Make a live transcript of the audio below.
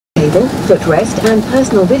table, footrest and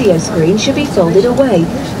personal video screen should be folded away,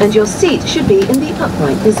 and your seat should be in the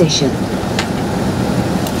upright position.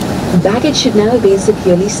 Baggage should now be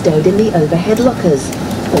securely stowed in the overhead lockers,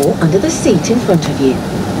 or under the seat in front of you.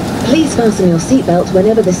 Please fasten your seatbelt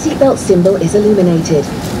whenever the seatbelt symbol is illuminated.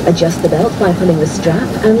 Adjust the belt by pulling the strap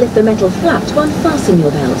and lift the metal flap to unfasten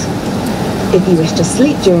your belt. If you wish to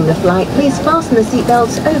sleep during the flight, please fasten the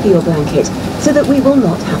seatbelt over your blanket so that we will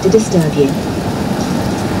not have to disturb you.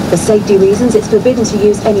 For safety reasons, it's forbidden to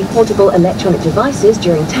use any portable electronic devices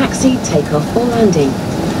during taxi, takeoff or landing.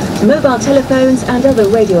 Mobile telephones and other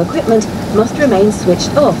radio equipment must remain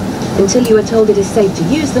switched off until you are told it is safe to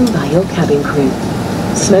use them by your cabin crew.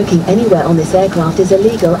 Smoking anywhere on this aircraft is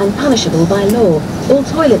illegal and punishable by law. All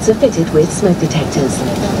toilets are fitted with smoke detectors.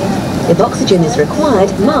 If oxygen is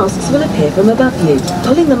required, masks will appear from above you.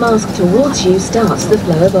 Pulling the mask towards you starts the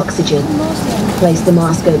flow of oxygen. Place the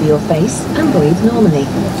mask over your face and breathe normally.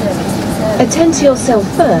 Attend to yourself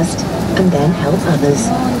first and then help others.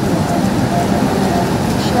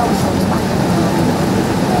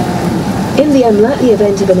 In the unlikely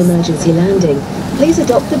event of an emergency landing, please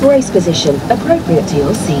adopt the brace position appropriate to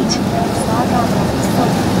your seat.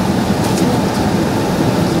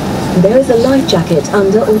 There is a life jacket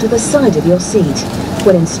under or to the side of your seat.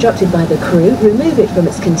 When instructed by the crew, remove it from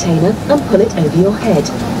its container and pull it over your head.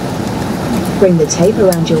 Bring the tape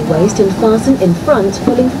around your waist and fasten in front,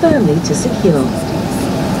 pulling firmly to secure.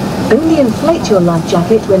 Only inflate your life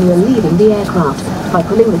jacket when you are leaving the aircraft by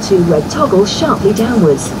pulling the two red toggles sharply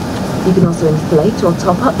downwards. You can also inflate or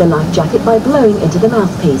top up the life jacket by blowing into the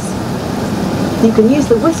mouthpiece. You can use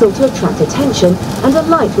the whistle to attract attention, and a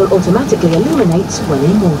light will automatically illuminate when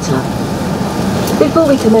in water. Before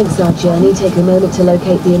we commence our journey, take a moment to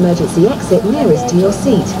locate the emergency exit nearest to your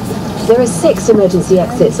seat. There are 6 emergency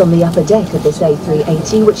exits on the upper deck of this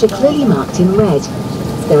A380, which are clearly marked in red.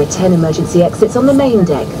 There are 10 emergency exits on the main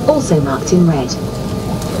deck, also marked in red.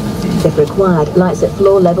 If required, lights at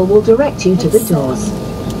floor level will direct you to the doors.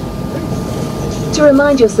 To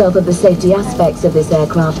remind yourself of the safety aspects of this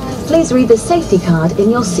aircraft, please read the safety card in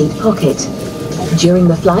your seat pocket. During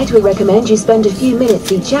the flight, we recommend you spend a few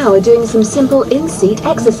minutes each hour doing some simple in-seat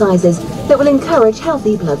exercises that will encourage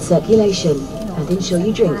healthy blood circulation and ensure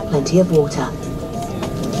you drink plenty of water.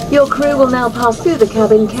 Your crew will now pass through the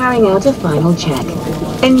cabin carrying out a final check.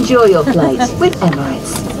 Enjoy your flight with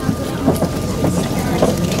Emirates.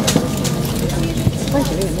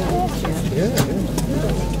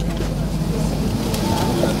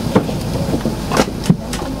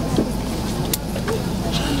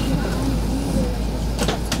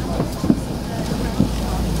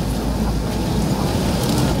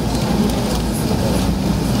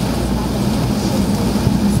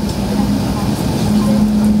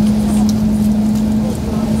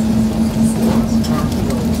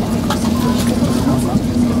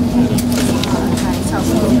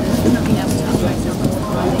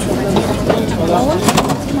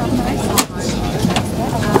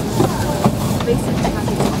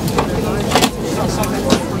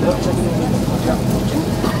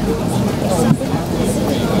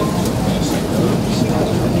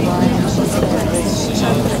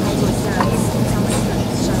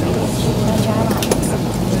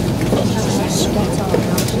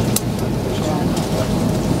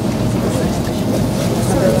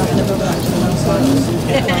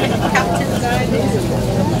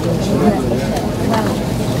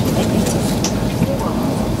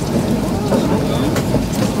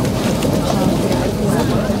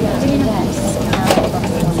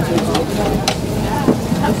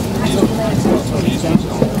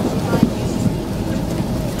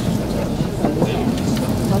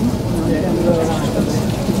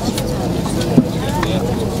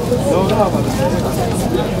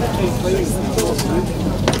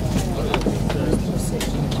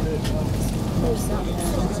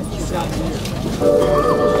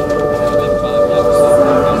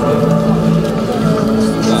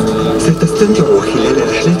 ستستمتع خلال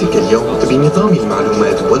رحلتك اليوم بنظام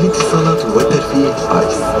المعلومات والاتصالات والترفيه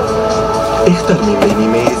آيس. اختر من بين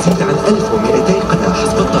ما يزيد عن 1200 قناة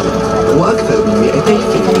حسب الطلب، وأكثر من 200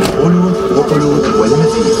 فيلم من هوليوود وبوليوود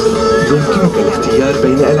والمزيد. يمكنك الاختيار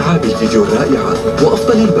بين ألعاب الفيديو الرائعة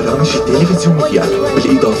وأفضل البرامج التلفزيونية،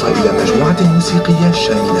 بالإضافة إلى مجموعة موسيقية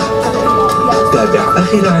شاملة. تابع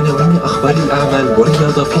آخر عناوين أخبار الأعمال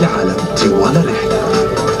والرياضة في العالم طوال الرحلة.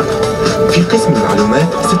 في قسم المعلومات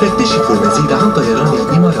ستكتشف المزيد عن طيران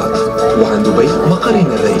الإمارات وعن دبي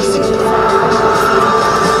مقرنا الرئيسي.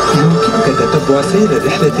 يمكنك تتبع سير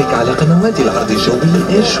رحلتك على قنوات العرض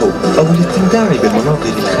الجوي إير شو أو الاستمتاع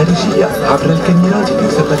بالمناظر الخارجية عبر الكاميرات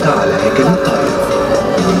المثبتة على هيكل الطائرة.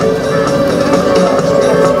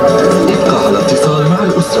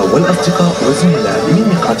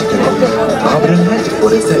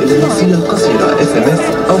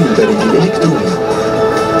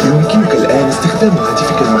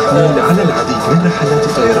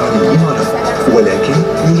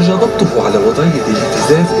 يرجى ضبطه على وضعية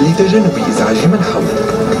الاهتزاز لتجنب إزعاج من حولك.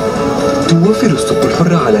 توفر السوق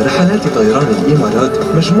الحرة على رحلات طيران الإمارات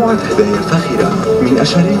مجموعة هدايا فاخرة من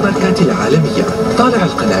أشهر الماركات العالمية. طالع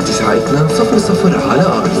القناة 9200 على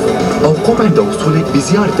آيس، أو قم عند وصولك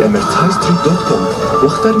بزيارة emirates-highstreet.com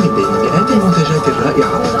واختر من بين مئات المنتجات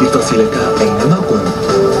الرائعة لتصلك أينما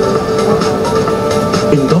كنت.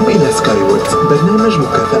 انضم إلى سكاي ووردز برنامج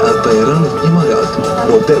مكافآت طيران الإمارات،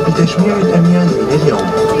 وابدأ بتجميع الأميال من اليوم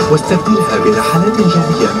واستبدلها برحلات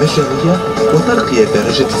جوية مجانية وترقية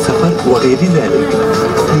درجة السفر وغير ذلك.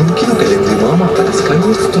 يمكنك الانضمام على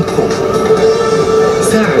skywoods.com.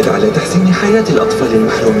 ساعد على تحسين حياة الأطفال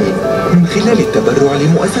المحرومين من خلال التبرع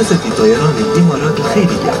لمؤسسة طيران الإمارات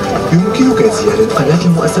الخيرية. يمكنك زيارة قناة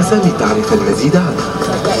المؤسسة لتعرف المزيد عنها.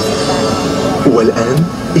 والآن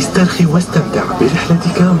استرخي واستمتع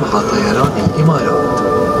برحلتك مع طيران الإمارات.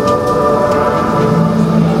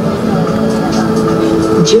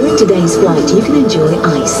 During today's flight, you can enjoy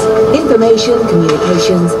ICE, information,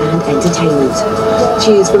 communications and entertainment.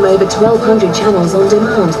 Choose from over 1,200 channels on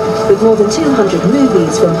demand, with more than 200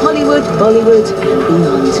 movies from Hollywood, Bollywood and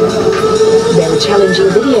beyond. There are challenging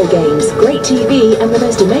video games, great TV and the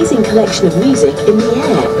most amazing collection of music in the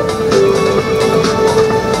air.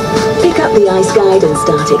 Pick up the ICE guide and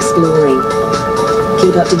start exploring.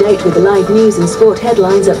 Keep up to date with the live news and sport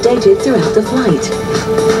headlines updated throughout the flight.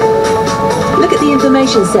 Look at the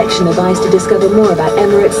information section of ICE to discover more about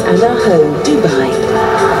Emirates and our home, Dubai.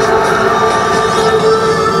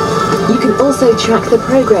 You can also track the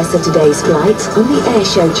progress of today's flight on the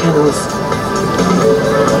airshow channels.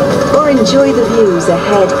 Or enjoy the views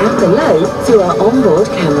ahead and below through our onboard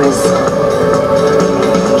cameras.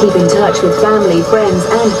 Keep in touch with family, friends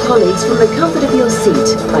and colleagues from the comfort of your seat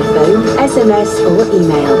by phone, SMS or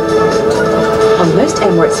email. On most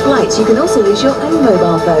Emirates flights, you can also use your own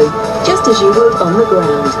mobile phone, just as you would on the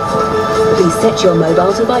ground. Please set your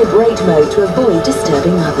mobile to vibrate mode to avoid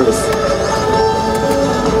disturbing others.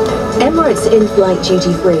 Emirates in-flight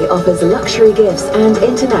duty-free offers luxury gifts and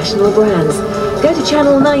international brands. Go to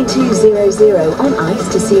channel 9200 on ICE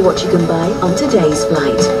to see what you can buy on today's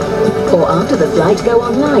flight. Or after the flight, go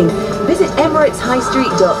online. Visit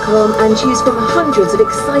emirates-highstreet.com and choose from hundreds of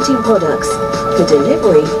exciting products for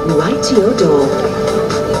delivery right to your door.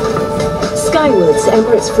 Skywoods,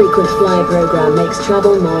 Emirates frequent flyer program makes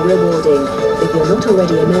travel more rewarding. If you're not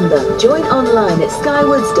already a member, join online at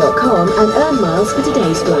skywoods.com and earn miles for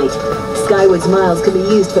today's flight. Skywoods miles can be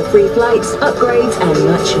used for free flights, upgrades and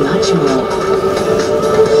much, much more.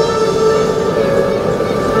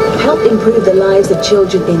 Help improve the lives of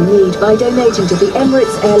children in need by donating to the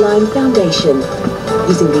Emirates Airline Foundation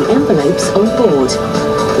using the envelopes on board.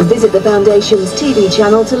 Visit the Foundation's TV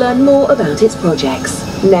channel to learn more about its projects.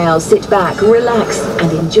 Now sit back, relax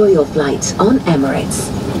and enjoy your flight on Emirates.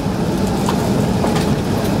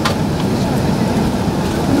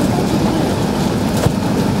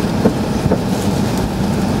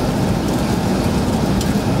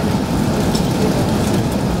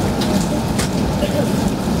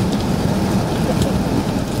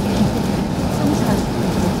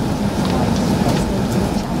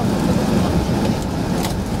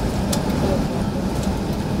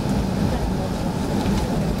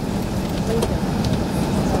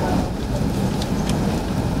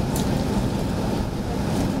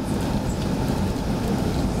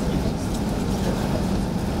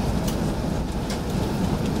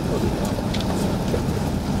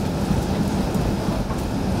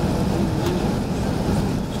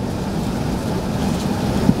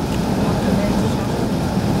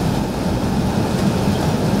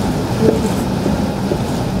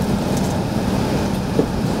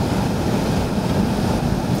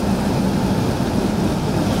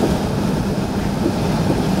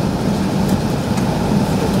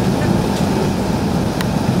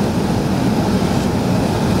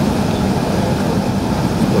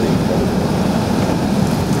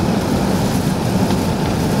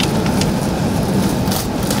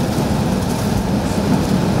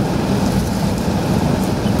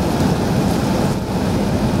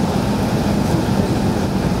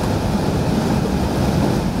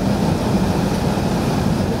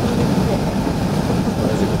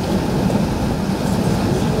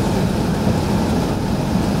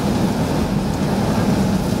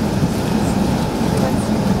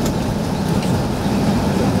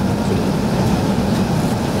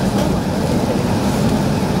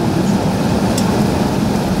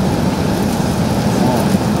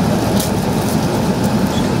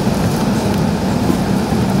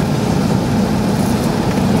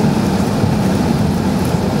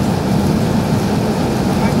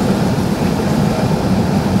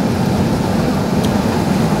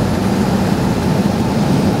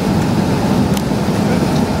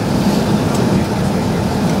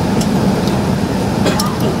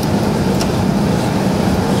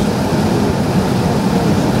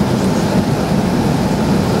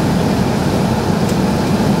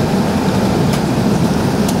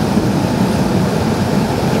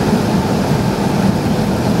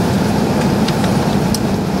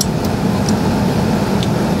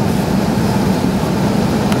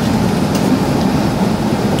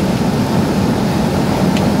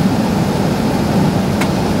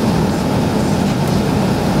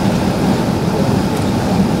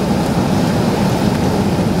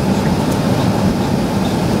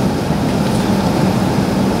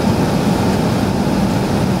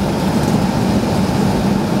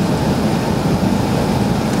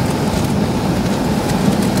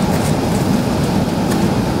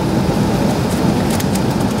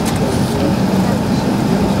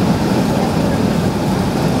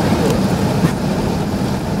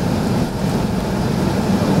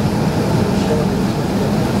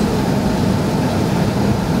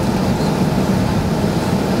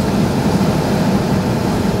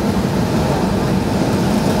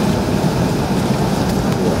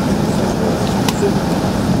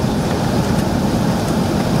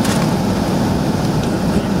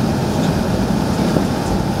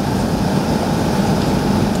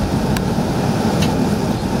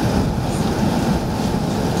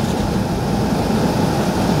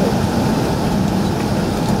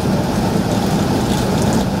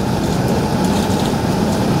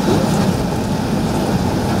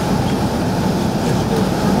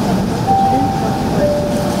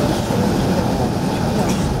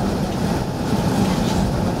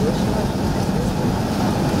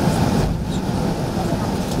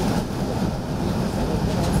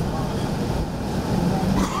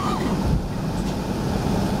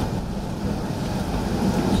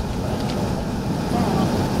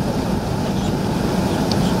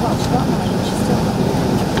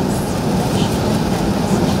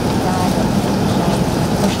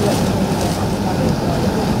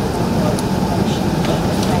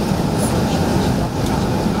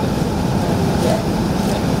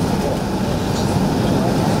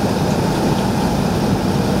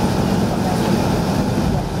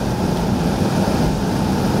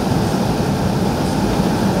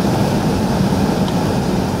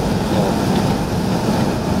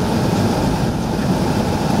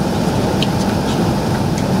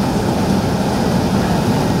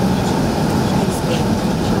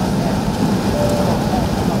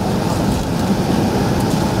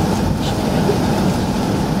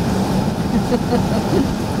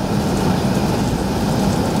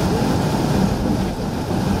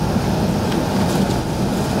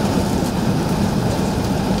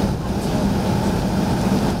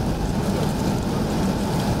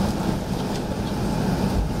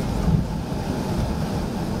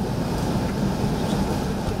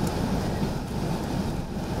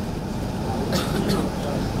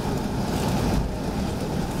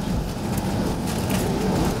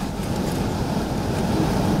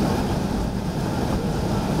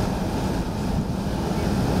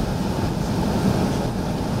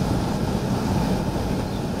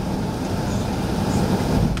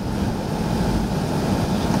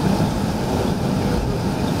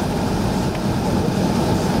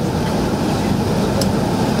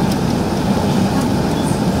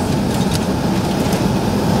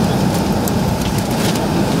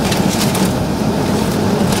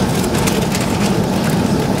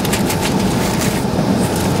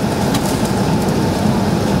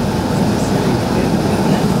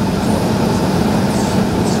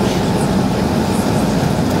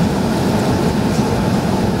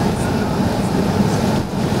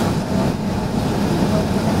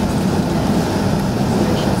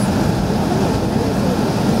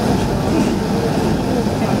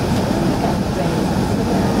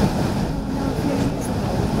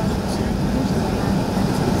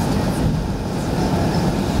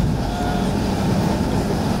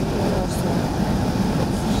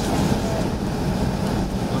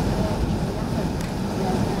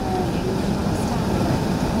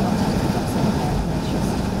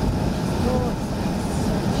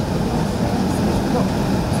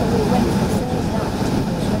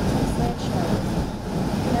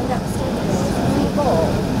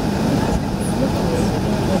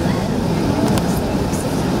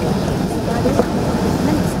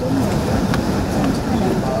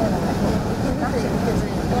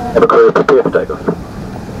 Crew, prepare for takeoff.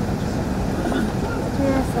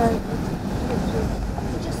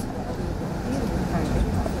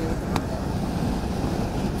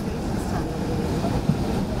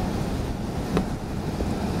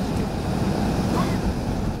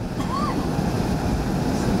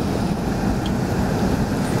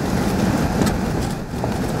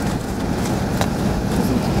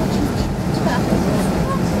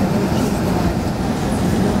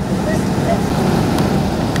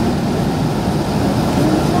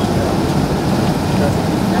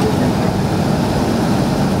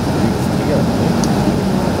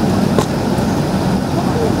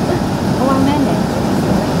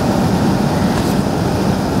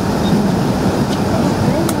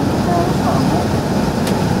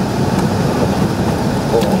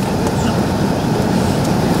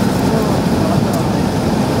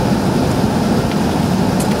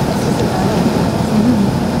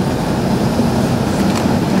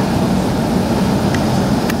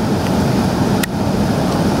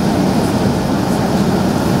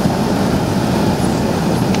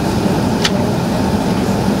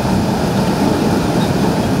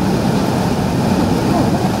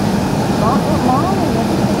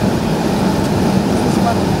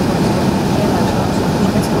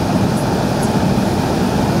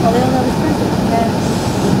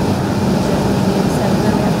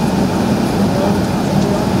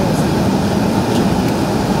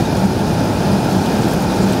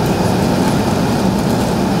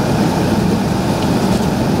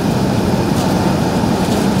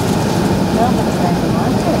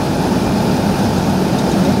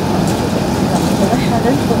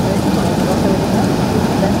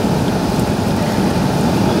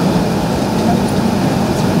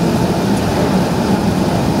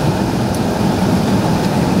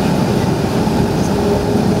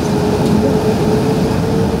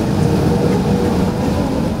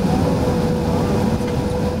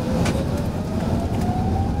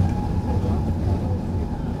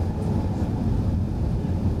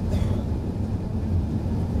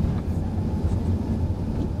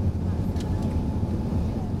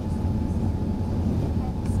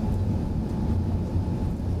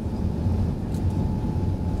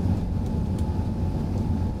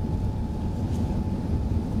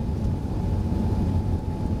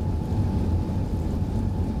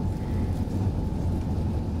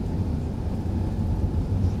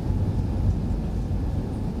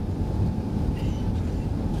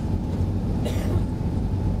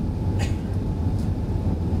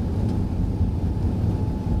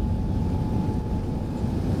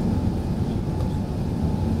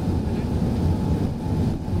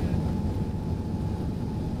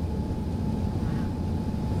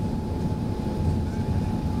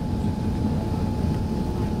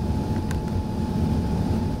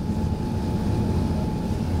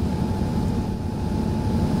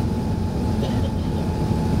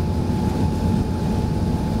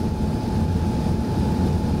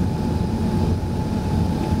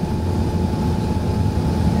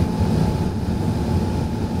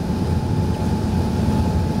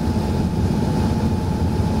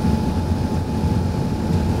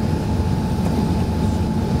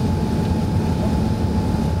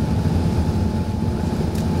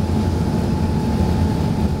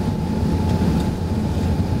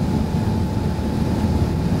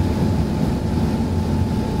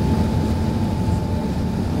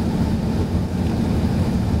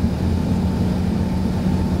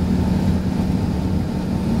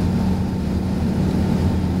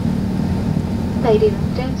 Ladies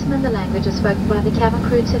and gentlemen, the languages spoken by the cabin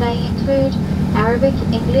crew today include Arabic,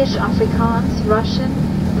 English, Afrikaans, Russian,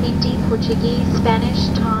 Hindi, Portuguese, Spanish,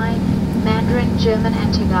 Thai, Mandarin, German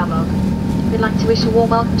and Tagalog. We'd like to wish a warm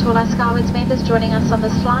welcome to all our Skywards members joining us on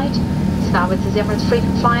this flight. Skywards is Emirates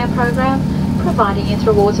Frequent Flyer program, providing you with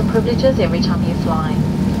rewards and privileges every time you fly.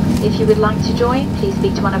 If you would like to join, please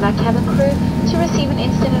speak to one of our cabin crew to receive an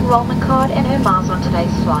instant enrollment card and earn miles on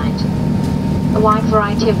today's flight. A wide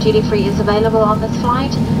variety of duty-free is available on this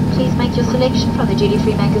flight. Please make your selection from the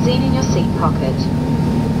duty-free magazine in your seat pocket.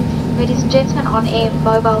 Ladies and gentlemen, on-air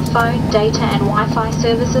mobile phone, data and Wi-Fi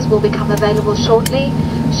services will become available shortly.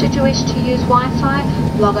 Should you wish to use Wi-Fi,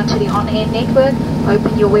 log on to the on-air network,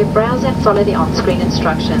 open your web browser and follow the on-screen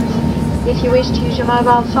instructions. If you wish to use your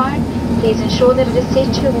mobile phone, please ensure that it is set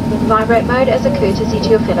to vibrate mode as a courtesy to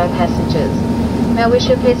your fellow passengers. May I wish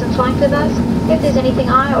you a pleasant flight with us? If there's anything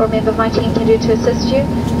I or a member of my team can do to assist you,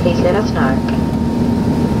 please let us know.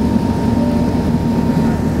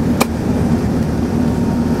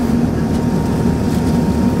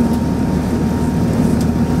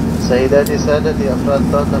 سيداتي سادتي، أفراد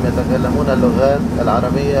طاقم يتكلمون اللغات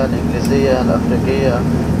العربية، الإنجليزية، الأفريقية،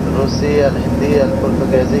 الروسية، الهندية،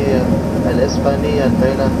 البرتغالية، الإسبانية،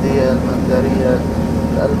 التايلاندية، المندرية،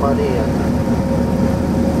 الألمانية.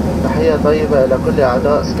 تحية طيبة إلى كل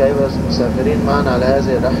أعضاء سكايورز المسافرين معنا على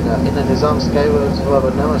هذه الرحلة. إن نظام سكايورز هو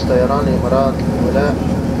برنامج طيران الإمارات لولاء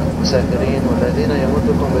المسافرين والذين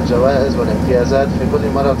يمدكم بالجوائز والامتيازات في كل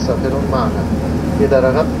مرة تسافرون معنا. إذا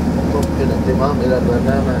رغبتم في الانضمام إلى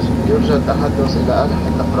البرنامج يرجى التحدث إلى أحد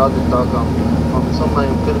أفراد الطاقم ومن ثم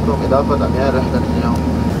يمكنكم إضافة أميال رحلة اليوم.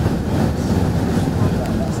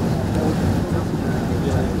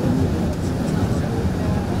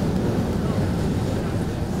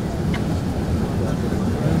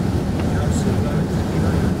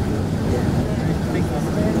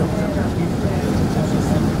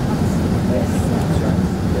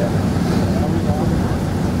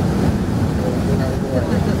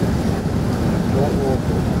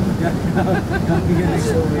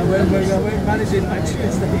 We're managing by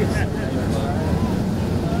Tuesday.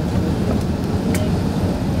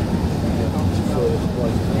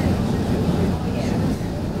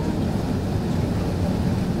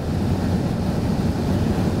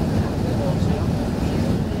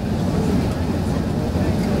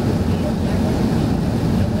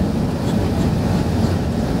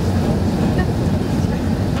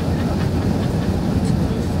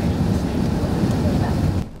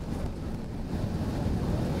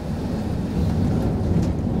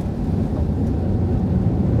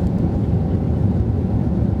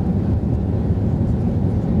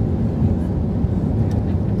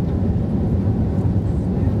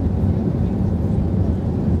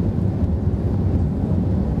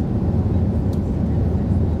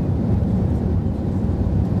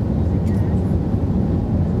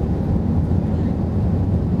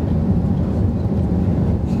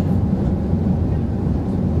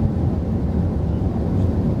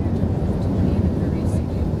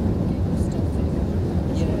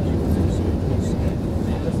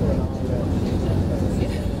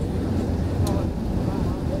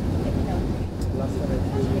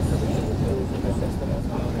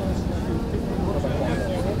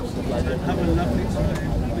 Have a lovely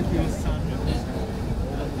time with your son.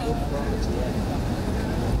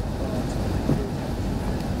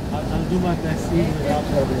 I'll do my best even without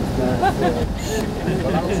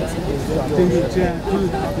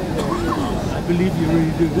I believe you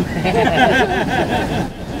really do.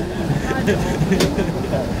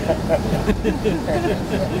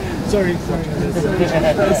 sorry,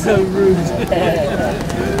 that's so rude.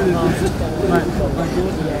 my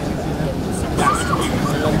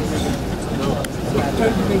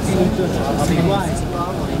don't make any judgments. See why?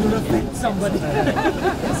 You'll offend somebody.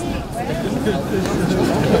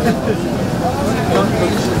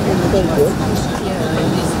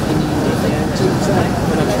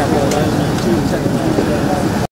 Thank you.